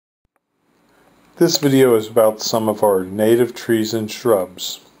This video is about some of our native trees and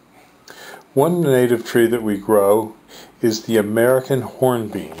shrubs. One native tree that we grow is the American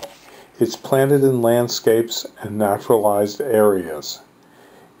hornbeam. It's planted in landscapes and naturalized areas.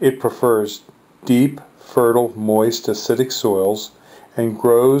 It prefers deep, fertile, moist, acidic soils and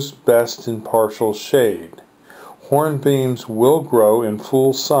grows best in partial shade. Hornbeams will grow in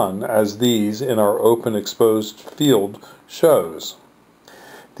full sun, as these in our open exposed field shows.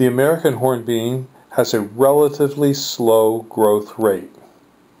 The American hornbeam has a relatively slow growth rate.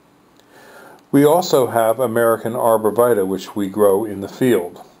 We also have American arborvitae, which we grow in the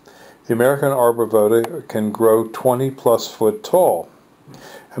field. The American arborvitae can grow 20+ foot tall.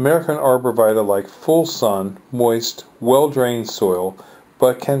 American arborvitae like full sun, moist, well-drained soil,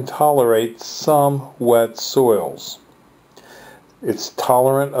 but can tolerate some wet soils. It's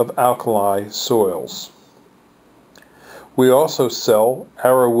tolerant of alkali soils. We also sell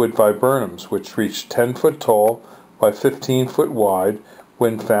arrowwood viburnums, which reach 10 foot tall by 15 foot wide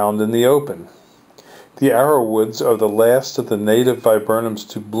when found in the open. The arrowwoods are the last of the native viburnums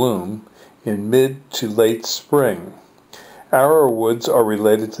to bloom in mid to late spring. Arrowwoods are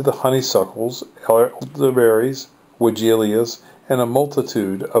related to the honeysuckles, elderberries, weigelias, and a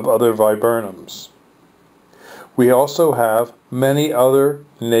multitude of other viburnums. We also have many other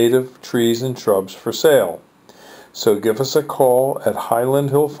native trees and shrubs for sale. So give us a call at Highland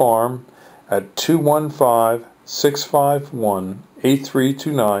Hill Farm at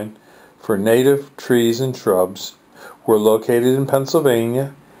 215-651-8329 for native trees and shrubs. We're located in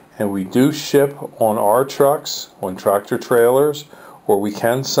Pennsylvania, and we do ship on our trucks, on tractor trailers, or we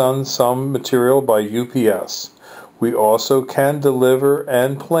can send some material by UPS. We also can deliver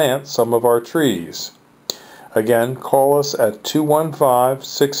and plant some of our trees. Again, call us at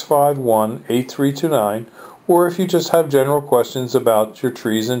 215-651-8329, or if you just have general questions about your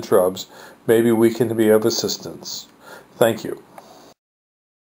trees and shrubs, maybe we can be of assistance. Thank you.